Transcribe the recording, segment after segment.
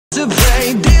to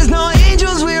pray. There's no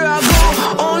angels where I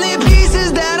go, only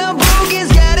pieces that are broken,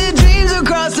 scattered dreams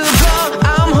across the floor.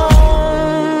 I'm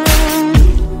home.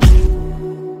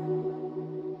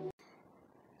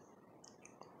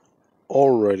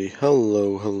 Alrighty,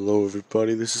 hello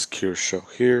everybody, this is Show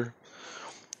here.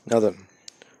 Now then,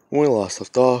 when we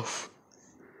left off,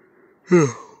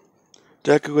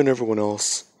 Deku and everyone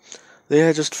else, they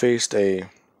had just faced a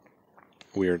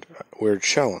weird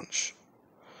challenge.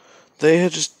 They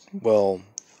had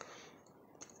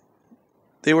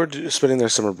they were spending their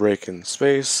summer break in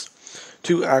space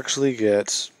to actually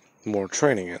get more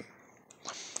training in,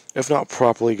 if not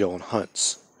properly go on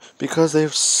hunts, because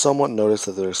they've somewhat noticed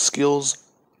that their skills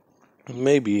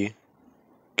may be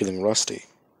getting rusty.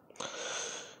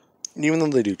 Even though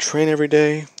they do train every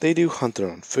day, they do hunt their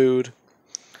own food,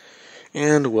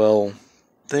 and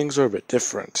things are a bit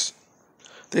different.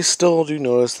 They still do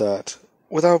notice that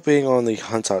without being on the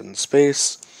hunt out in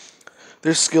space,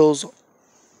 their skills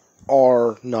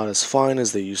are not as fine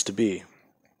as they used to be.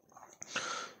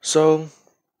 So,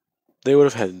 they would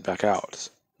have headed back out.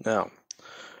 Now,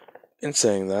 in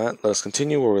saying that, let us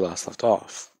continue where we last left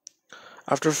off.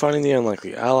 After finding the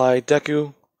unlikely ally,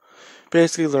 Deku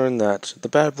basically learned that the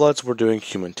Bad Bloods were doing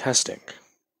human testing,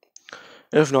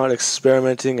 if not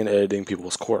experimenting and editing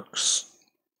people's quirks.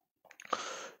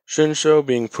 Shinsho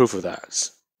being proof of that.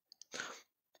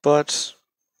 But,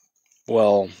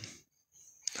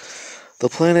 the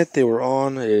planet they were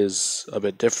on is a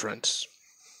bit different.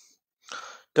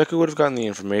 Deku would have gotten the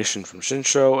information from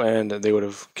Shinsho and they would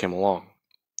have come along.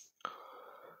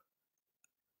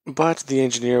 But the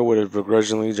engineer would have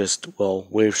begrudgingly just,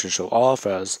 waved Shinsho off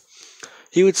as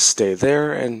he would stay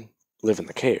there and live in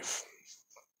the cave.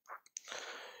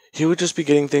 He would just be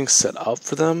getting things set up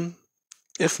for them,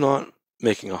 if not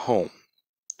making a home,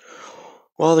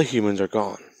 while the humans are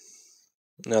gone.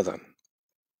 Now then,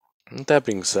 with that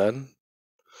being said,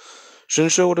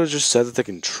 Shinsho would have just said that they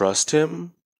can trust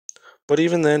him, but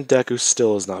even then Deku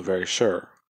still is not very sure,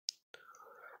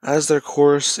 as their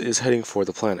course is heading for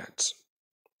the planet.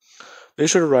 They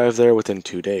should arrive there within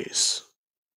 2 days,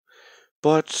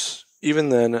 but even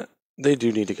then, they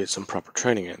do need to get some proper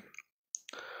training in.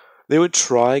 They would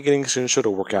try getting Shinsho to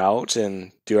work out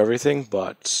and do everything,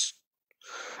 but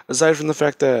aside from the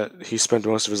fact that he spent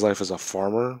most of his life as a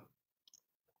farmer,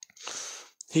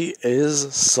 he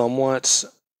is somewhat,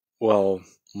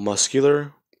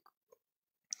 muscular.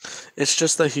 It's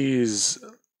just that he's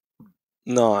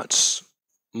not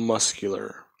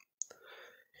muscular.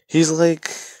 He's like...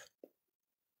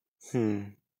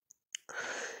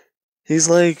 He's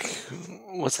like...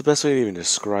 What's the best way to even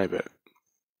describe it?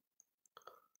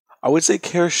 I would say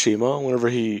Kirishima whenever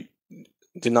he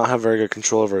did not have very good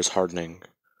control over his hardening.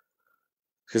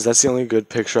 Because that's the only good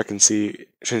picture I can see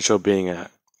Shinsho being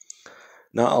at.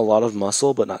 Not a lot of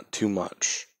muscle, but not too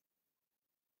much.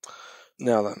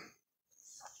 Now then.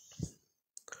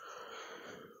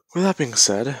 With that being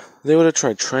said, they would have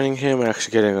tried training him and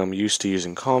actually getting him used to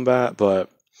using combat, but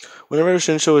whenever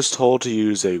Shinsho was told to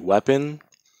use a weapon,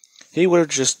 he would have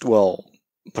just,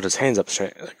 put his hands up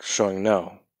showing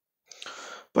no.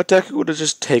 But Deku would have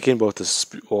just taken both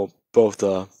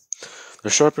the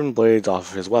sharpened blades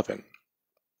off of his weapon,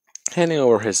 handing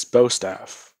over his bow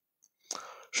staff,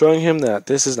 showing him that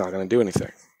this is not going to do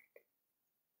anything.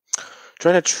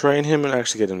 Trying to train him and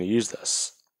actually get him to use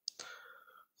this.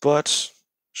 But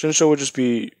Shinsho would just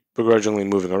be begrudgingly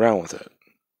moving around with it.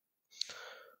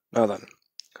 Now then,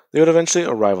 they would eventually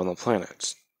arrive on the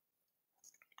planet,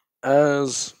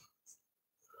 as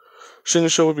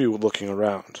Shinsho would be looking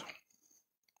around.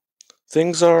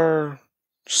 Things are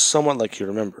somewhat like he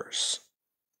remembers,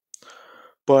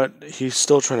 but he's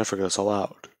still trying to figure this all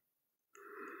out.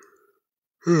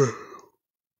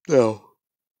 Now,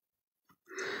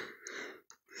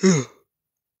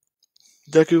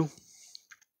 Deku,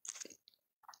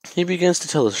 he begins to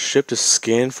tell the ship to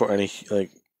scan for any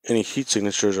heat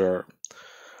signatures or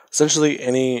essentially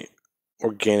any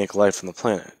organic life on the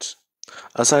planet,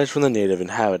 aside from the native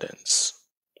inhabitants.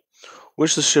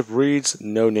 Which the ship reads,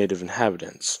 no native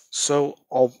inhabitants, so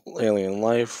all alien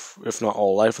life, if not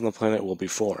all life on the planet, will be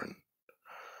foreign.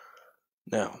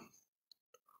 Now,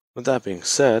 with that being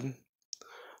said,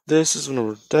 this is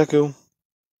whenever Deku,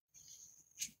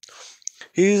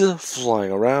 he's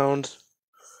flying around,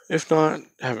 if not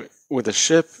with a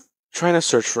ship, trying to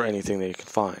search for anything that he can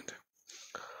find.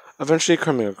 Eventually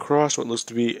coming across what looks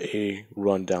to be a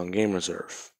run-down game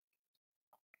reserve.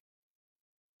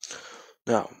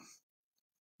 Now,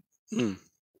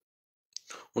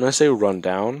 when I say run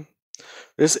down,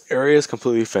 this area is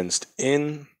completely fenced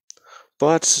in,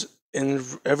 but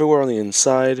everywhere on the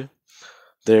inside,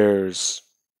 there's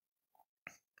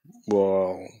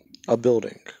well, a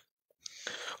building,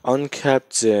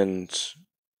 unkept and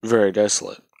very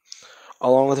desolate,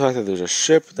 along with the fact that there's a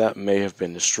ship that may have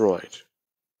been destroyed.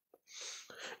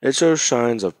 It shows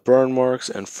signs of burn marks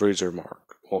and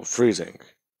freezing,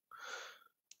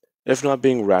 if not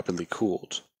being rapidly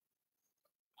cooled.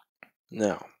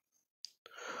 Now,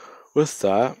 with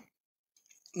that,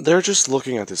 they're just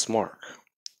looking at this mark.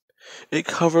 It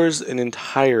covers an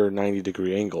entire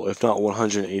 90-degree angle, if not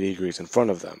 180 degrees in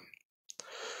front of them,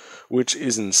 which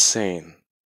is insane.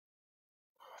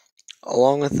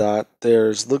 Along with that,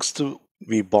 there's looks to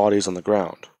be bodies on the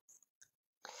ground.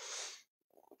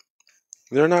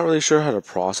 They're not really sure how to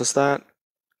process that,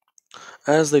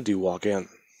 as they do walk in.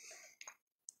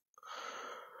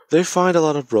 They find a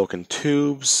lot of broken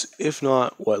tubes, if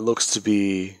not what looks to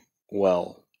be,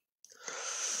 well,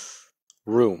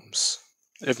 rooms,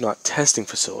 if not testing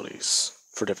facilities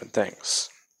for different things.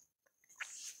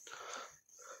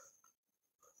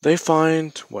 They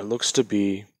find what looks to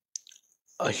be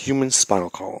a human spinal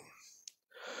column,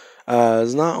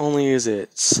 as not only is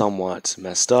it somewhat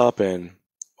messed up and,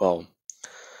 well,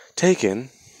 taken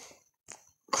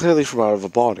clearly from out of a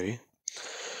body,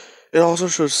 it also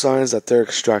shows signs that they're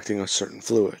extracting a certain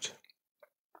fluid,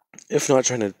 if not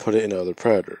trying to put it into other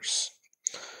predators.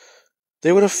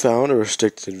 They would have found a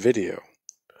restricted video,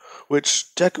 which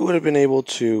Deku would have been able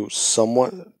to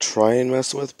somewhat try and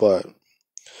mess with, but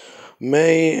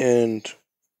May and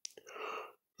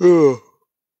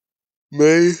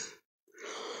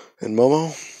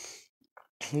Momo,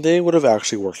 they would have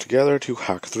actually worked together to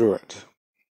hack through it.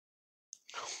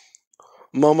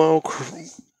 Momo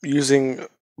using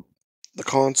the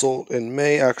console, and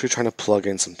May actually trying to plug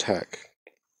in some tech.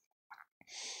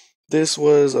 This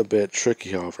was a bit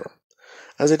tricky, however,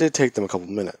 as it did take them a couple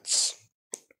minutes.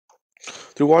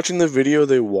 Through watching the video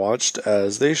they watched,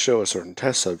 as they show a certain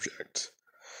test subject,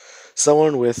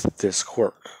 someone with this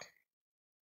quirk.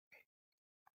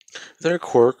 Their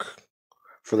quirk,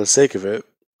 for the sake of it,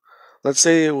 let's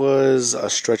say it was a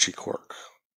stretchy quirk.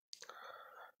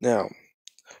 Now,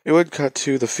 it would cut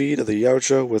to the feed of the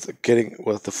Yautja with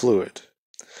the fluid.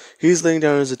 He's laying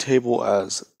down at the table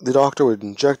as the doctor would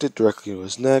inject it directly into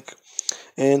his neck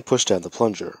and push down the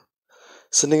plunger,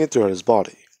 sending it throughout his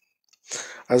body.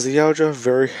 As the Yautja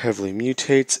very heavily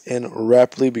mutates and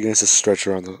rapidly begins to stretch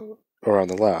around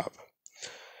the lab,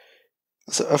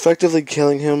 so effectively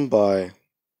killing him by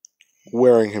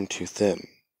wearing him too thin,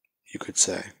 you could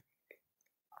say.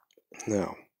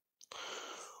 Now,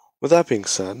 with that being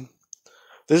said,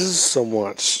 this is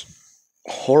somewhat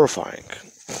horrifying,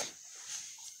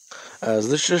 as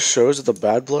this just shows that the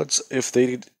Bad Bloods, if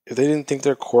they didn't think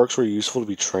their quirks were useful to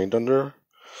be trained under,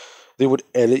 they would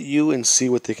edit you and see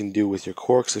what they can do with your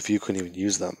quirks if you couldn't even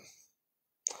use them.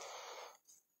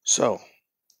 So,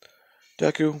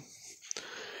 Deku,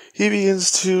 he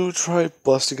begins to try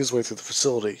busting his way through the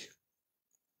facility.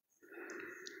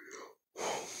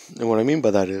 And what I mean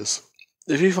by that is,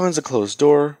 if he finds a closed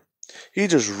door, he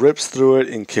just rips through it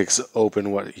and kicks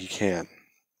open what he can,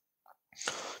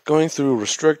 going through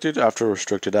restricted after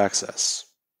restricted access.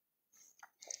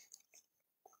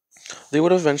 They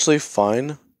would eventually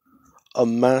find a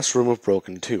mass room of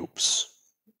broken tubes,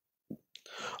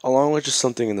 along with just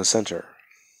something in the center.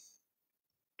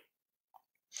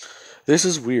 This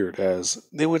is weird, as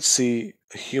they would see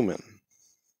a human,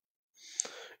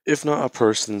 if not a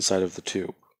person inside of the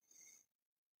tube.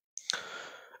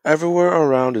 Everywhere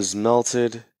around is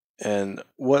melted and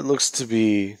what looks to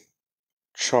be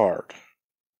charred,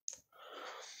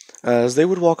 as they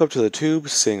would walk up to the tube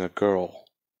seeing a girl.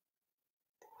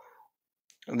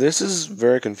 This is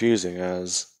very confusing,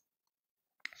 as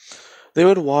they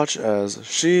would watch as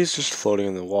she's just floating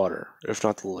in the water, if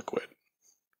not the liquid.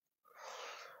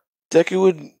 Deku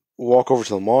would walk over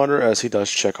to the monitor as he does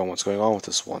check on what's going on with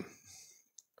this one.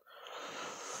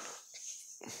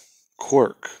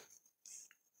 Quirk.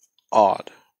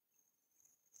 Odd,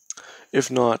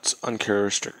 if not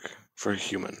uncharacteristic for a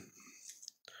human.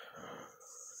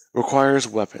 Requires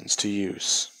weapons to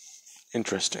use.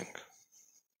 Interesting.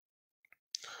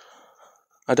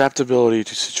 Adaptability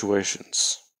to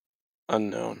situations.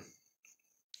 Unknown.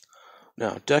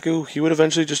 Now, Deku, he would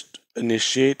eventually just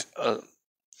initiate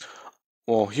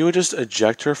he would just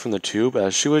eject her from the tube,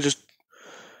 as the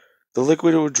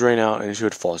liquid would drain out and she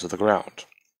would fall to the ground,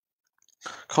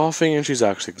 coughing, and she's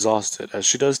actually exhausted, as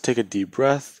she does take a deep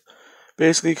breath,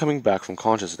 basically coming back from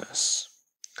consciousness.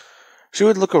 She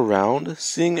would look around,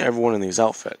 seeing everyone in these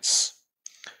outfits,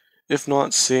 if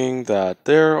not seeing that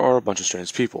there are a bunch of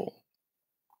strange people.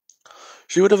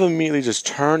 She would have immediately just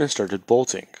turned and started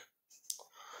bolting,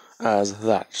 as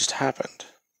that just happened.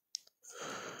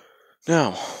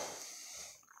 Now,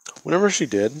 Whenever she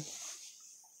did,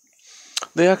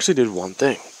 they actually did one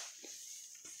thing.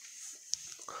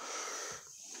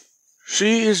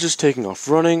 She is just taking off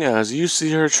running as you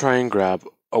see her try and grab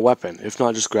a weapon, if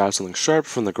not just grab something sharp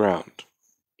from the ground.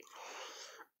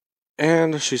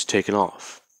 And she's taken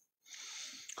off.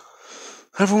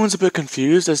 Everyone's a bit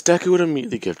confused as Deku would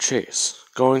immediately give chase,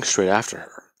 going straight after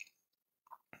her.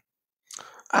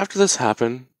 After this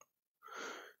happened,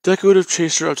 Deku would have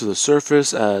chased her up to the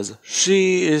surface as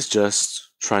she is just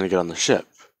trying to get on the ship.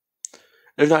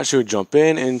 If not, she would jump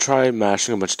in and try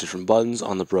mashing a bunch of different buttons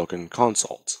on the broken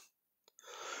console.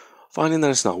 Finding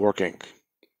that it's not working,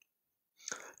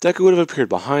 Deku would have appeared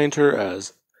behind her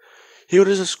as he would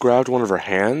have just grabbed one of her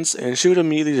hands and she would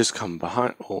immediately just come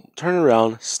behind, turn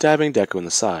around, stabbing Deku in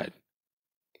the side.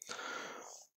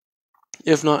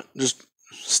 If not, just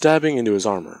stabbing into his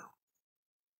armor.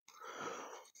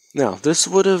 Now, this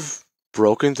would have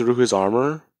broken through his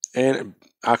armor and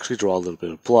actually draw a little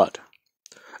bit of blood,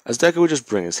 as Deku would just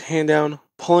bring his hand down,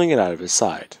 pulling it out of his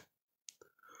side.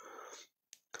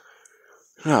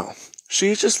 Now,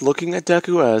 she's just looking at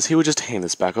Deku as he would just hand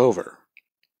this back over,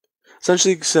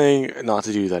 essentially saying not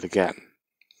to do that again.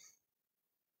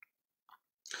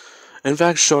 In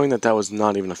fact, showing that that was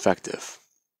not even effective.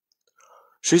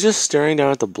 She's just staring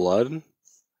down at the blood,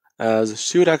 as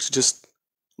she would actually just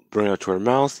bring it to her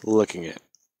mouth, licking it,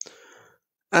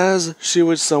 as she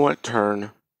would somewhat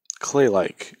turn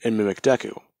clay-like and mimic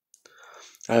Deku,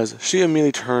 as she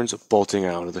immediately turns, bolting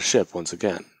out of the ship once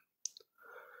again.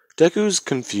 Deku's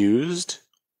confused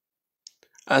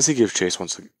as he gives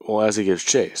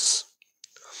chase.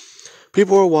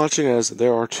 People are watching as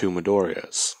there are two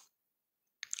Midoriyas.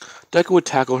 Deku would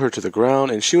tackle her to the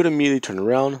ground and she would immediately turn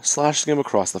around, slashing him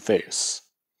across the face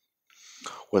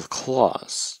with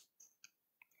claws.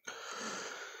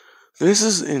 This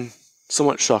is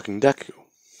somewhat shocking Deku,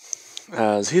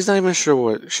 as he's not even sure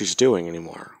what she's doing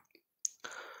anymore.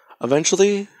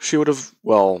 Eventually, she would have,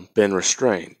 been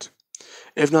restrained.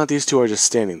 If not, these two are just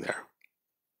standing there.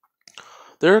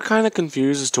 They're kind of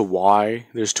confused as to why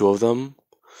there's two of them,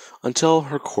 until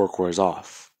her quirk wears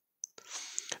off,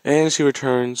 and she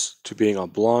returns to being a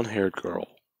blonde-haired girl.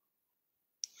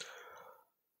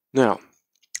 Now,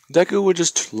 Deku would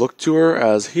just look to her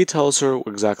as he tells her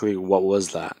exactly what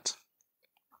was that.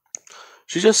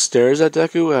 She just stares at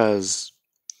Deku as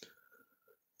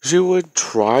she would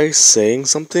try saying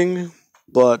something,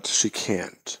 but she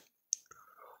can't.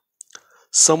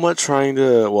 Somewhat trying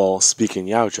to, speak in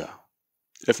Yaoja,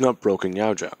 if not broken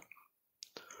Yaoja.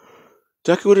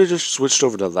 Deku would have just switched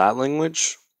over to that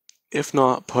language, if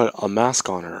not put a mask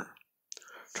on her,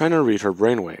 trying to read her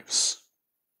brainwaves.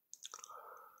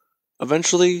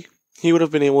 Eventually, he would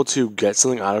have been able to get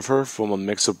something out of her from a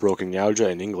mix of broken Yaoja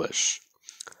and English,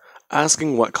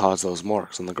 asking what caused those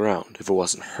marks on the ground if it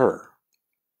wasn't her.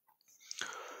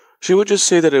 She would just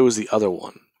say that it was the other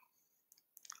one.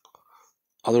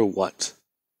 Other what?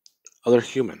 Other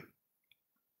human.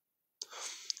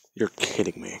 You're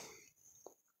kidding me.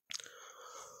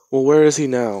 Well, where is he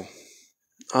now?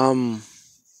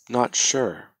 Not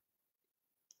sure.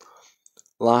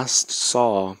 Last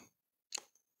saw...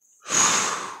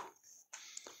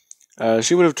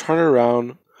 she would have turned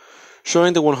around,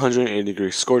 showing the 180-degree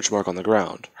scorch mark on the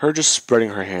ground, her just spreading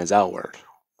her hands outward.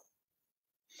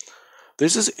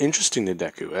 This is interesting to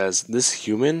Deku, as this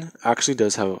human actually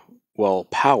does have,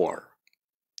 power.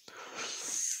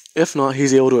 If not,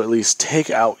 he's able to at least take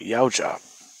out Yaoja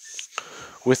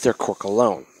with their quirk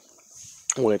alone,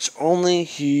 which only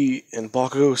he and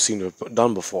Bakugo seem to have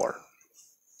done before.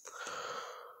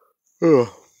 With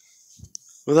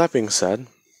that being said,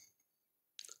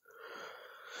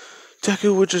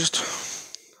 Deku would just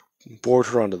board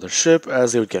her onto the ship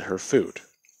as they would get her food,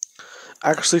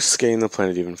 actually scanning the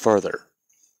planet even further.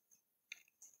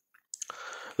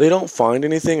 They don't find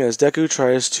anything as Deku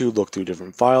tries to look through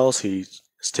different files he's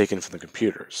taken from the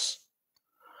computers.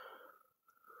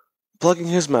 Plugging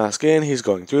his mask in, he's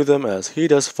going through them as he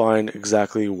does find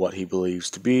exactly what he believes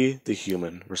to be the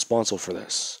human responsible for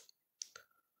this.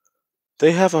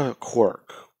 They have a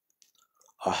quirk.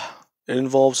 It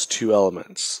involves two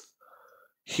elements,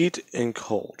 heat and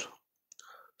cold.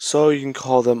 So you can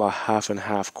call them a half and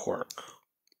half quirk.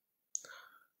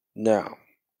 Now,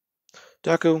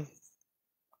 Deku,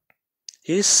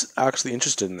 he's actually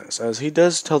interested in this, as he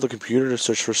does tell the computer to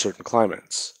search for certain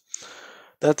climates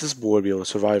that this boy would be able to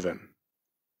survive in.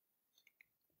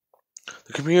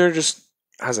 The computer just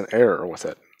has an error with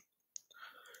it.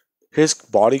 His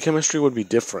body chemistry would be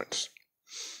different.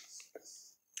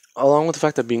 Along with the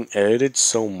fact that being edited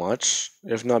so much,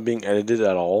 if not being edited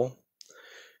at all,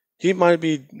 he might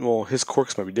be, his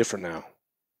quirks might be different now.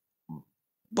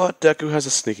 but Deku has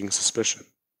a sneaking suspicion.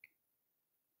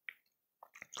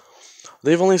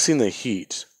 They've only seen the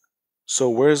heat, so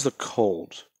where's the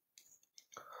cold?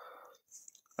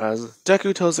 As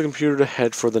Deku tells the computer to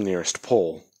head for the nearest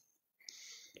pole,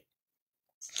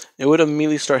 it would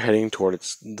immediately start heading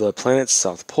towards the planet's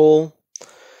south pole,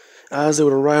 as they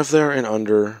would arrive there in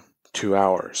under 2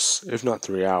 hours, if not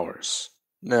 3 hours.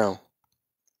 Now,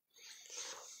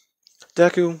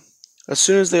 Deku, as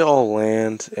soon as they all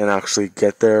land and actually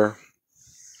get there,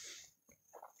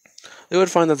 they would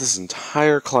find that this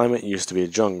entire climate used to be a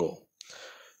jungle,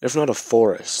 if not a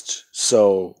forest,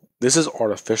 so this is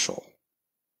artificial.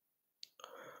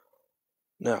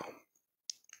 Now,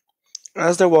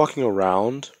 as they're walking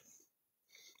around,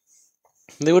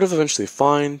 they would eventually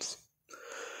find,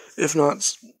 if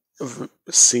not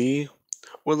see,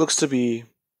 what looks to be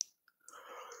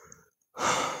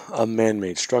a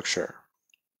man-made structure,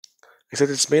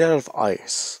 except it's made out of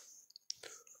ice.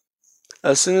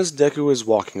 As soon as Deku was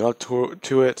walking up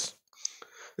to it,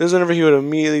 this is whenever he would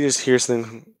immediately just hear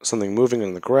something moving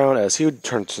on the ground, as he would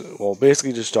turn to, well,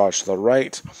 basically just dodge to the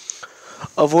right,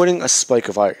 avoiding a spike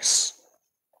of ice,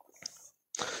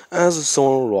 as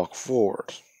someone would walk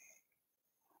forward.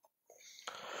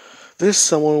 This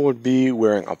someone would be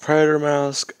wearing a predator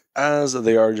mask, as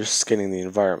they are just scanning the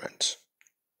environment,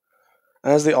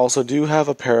 as they also do have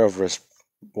a pair of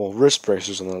wrist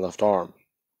bracers on their left arm.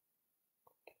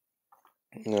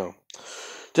 Now,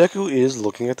 Deku is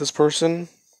looking at this person,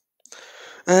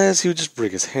 as he would just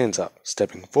bring his hands up,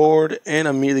 stepping forward and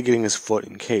immediately getting his foot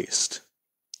encased.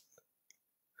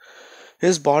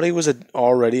 His body was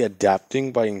already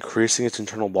adapting by increasing its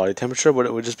internal body temperature, but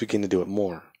it would just begin to do it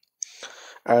more,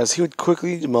 as he would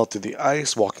quickly melt through the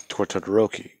ice, walking toward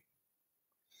Todoroki.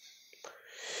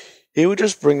 He would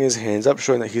just bring his hands up,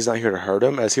 showing that he's not here to hurt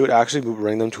him, as he would actually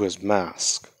bring them to his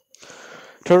mask.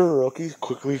 Todoroki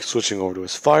quickly switching over to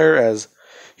his fire, as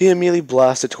he immediately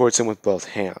blasted towards him with both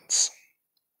hands.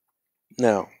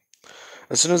 Now,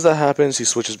 as soon as that happens, he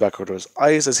switches back over to his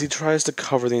ice, as he tries to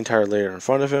cover the entire layer in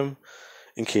front of him,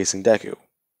 encasing Deku.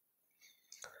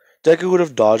 Deku would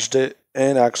have dodged it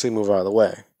and actually moved out of the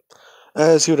way,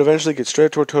 as he would eventually get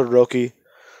straight toward Todoroki,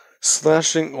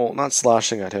 not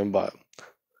slashing at him, but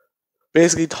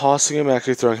basically tossing him,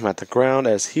 actually throwing him at the ground,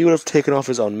 as he would have taken off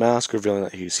his own mask, revealing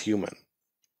that he's human.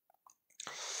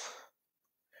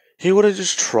 He would have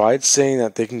just tried saying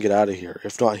that they can get out of here,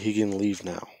 if not he can leave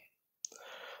now.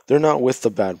 They're not with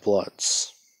the Bad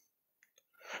Bloods.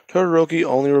 Todoroki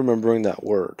only remembering that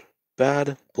word,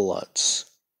 Bad Bloods.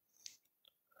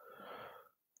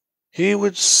 He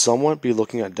would somewhat be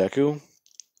looking at Deku,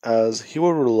 as he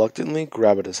would reluctantly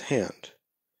grab at his hand,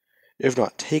 if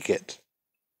not take it.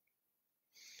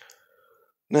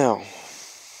 Now,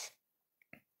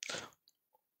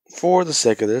 for the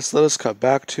sake of this, let us cut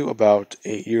back to about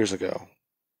 8 years ago.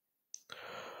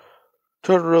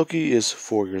 Todoroki is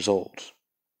 4 years old,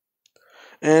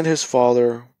 and his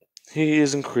father, he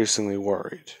is increasingly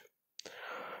worried.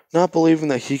 Not believing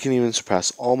that he can even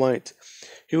surpass All Might,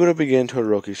 he would have begun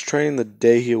Todoroki's training the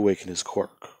day he awakened his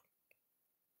quirk.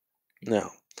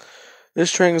 Now,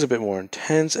 this training is a bit more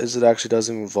intense, as it actually does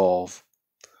involve,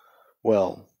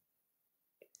 well,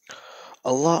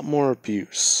 a lot more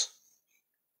abuse.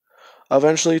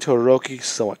 Eventually, Todoroki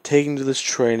somewhat taken to this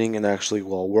training and actually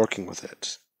while working with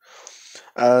it,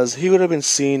 as he would have been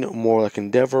seen more like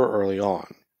Endeavor early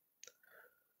on.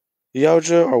 The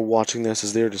Yaoja are watching this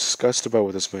as they are disgusted about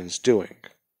what this man is doing.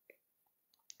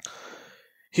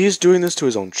 He is doing this to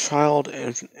his own child,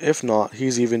 and if not,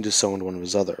 he's even disowned one of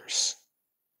his others,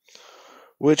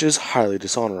 which is highly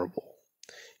dishonorable,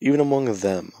 even among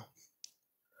them.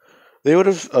 They would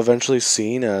have eventually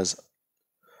seen as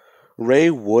Rei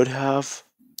would have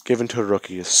given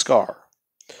Todoroki a scar,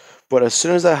 but as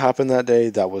soon as that happened that day,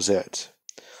 that was it.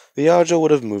 The Yaoja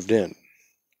would have moved in.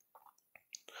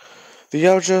 The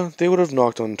Yaoja, they would have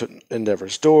knocked on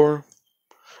Endeavor's door,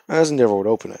 as Endeavor would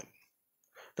open it.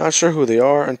 Not sure who they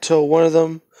are until one of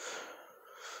them,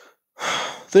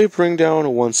 they bring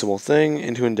down one simple thing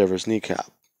into Endeavor's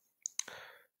kneecap.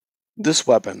 This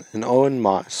weapon, an Oni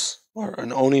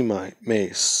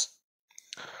mace,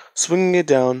 swinging it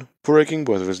down, breaking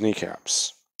both of his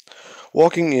kneecaps,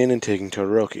 walking in and taking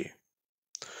Todoroki.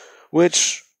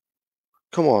 Which,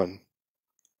 come on,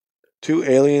 2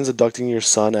 aliens abducting your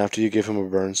son after you give him a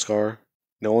burn scar?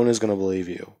 No one is going to believe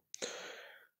you.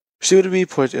 She would be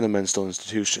put in a mental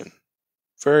institution,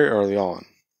 very early on.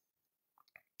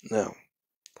 Now,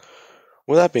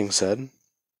 with that being said,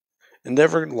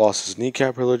 Endeavor lost his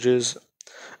kneecap privileges,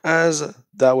 as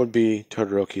that would be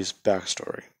Todoroki's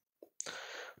backstory.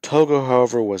 Togo,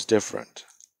 however, was different.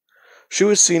 She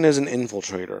was seen as an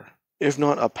infiltrator, if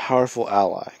not a powerful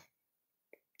ally.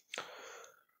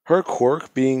 Her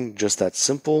quirk being just that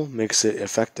simple makes it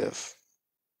effective.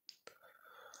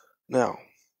 Now,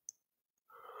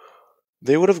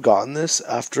 they would have gotten this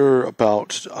after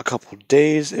about a couple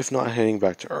days, if not heading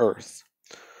back to Earth.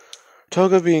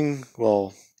 Toga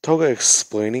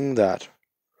explaining that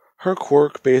her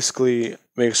quirk basically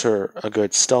makes her a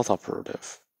good stealth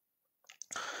operative.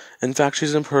 In fact,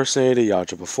 she's impersonated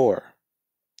Yaja before.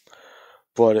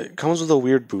 But it comes with a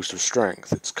weird boost of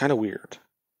strength. It's kind of weird,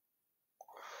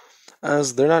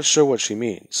 as they're not sure what she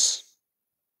means.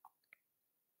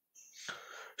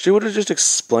 She would have just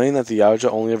explained that the Yaja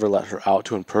only ever let her out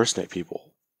to impersonate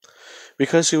people,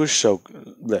 because she was so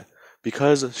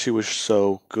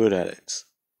good at it.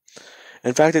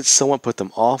 In fact, it somewhat put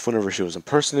them off whenever she was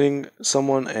impersonating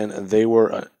someone and they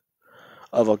were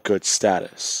of a good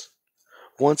status,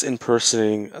 once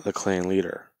impersonating the clan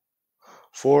leader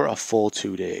for a full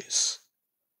 2 days,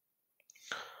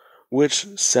 which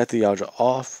set the Yaja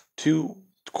off to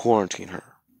quarantine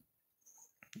her.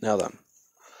 Now then,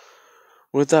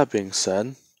 with that being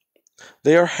said,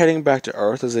 they are heading back to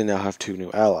Earth as they now have 2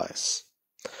 new allies.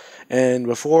 And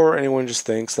before anyone just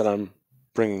thinks that I'm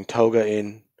bringing Toga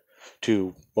in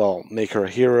to, make her a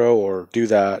hero or do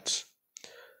that,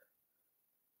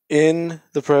 in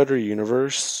the Predator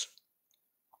universe,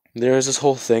 there is this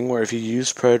whole thing where if you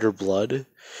use Predator blood,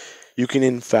 you can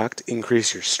in fact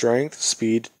increase your strength,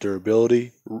 speed,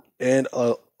 durability, and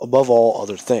above all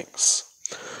other things.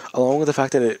 Along with the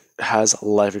fact that it has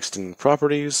life-extending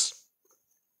properties,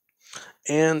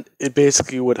 and it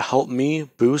basically would help me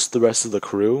boost the rest of the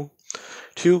crew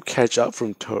to catch up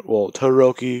from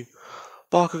Todoroki,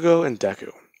 Bakugo, and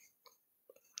Deku.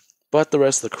 But the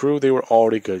rest of the crew, they were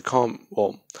already good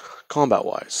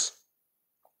combat-wise.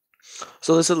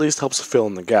 So this at least helps fill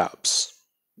in the gaps.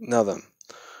 Now then,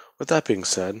 with that being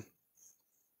said,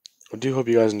 I do hope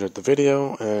you guys enjoyed the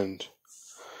video, and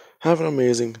have an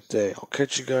amazing day. I'll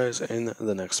catch you guys in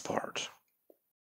the next part.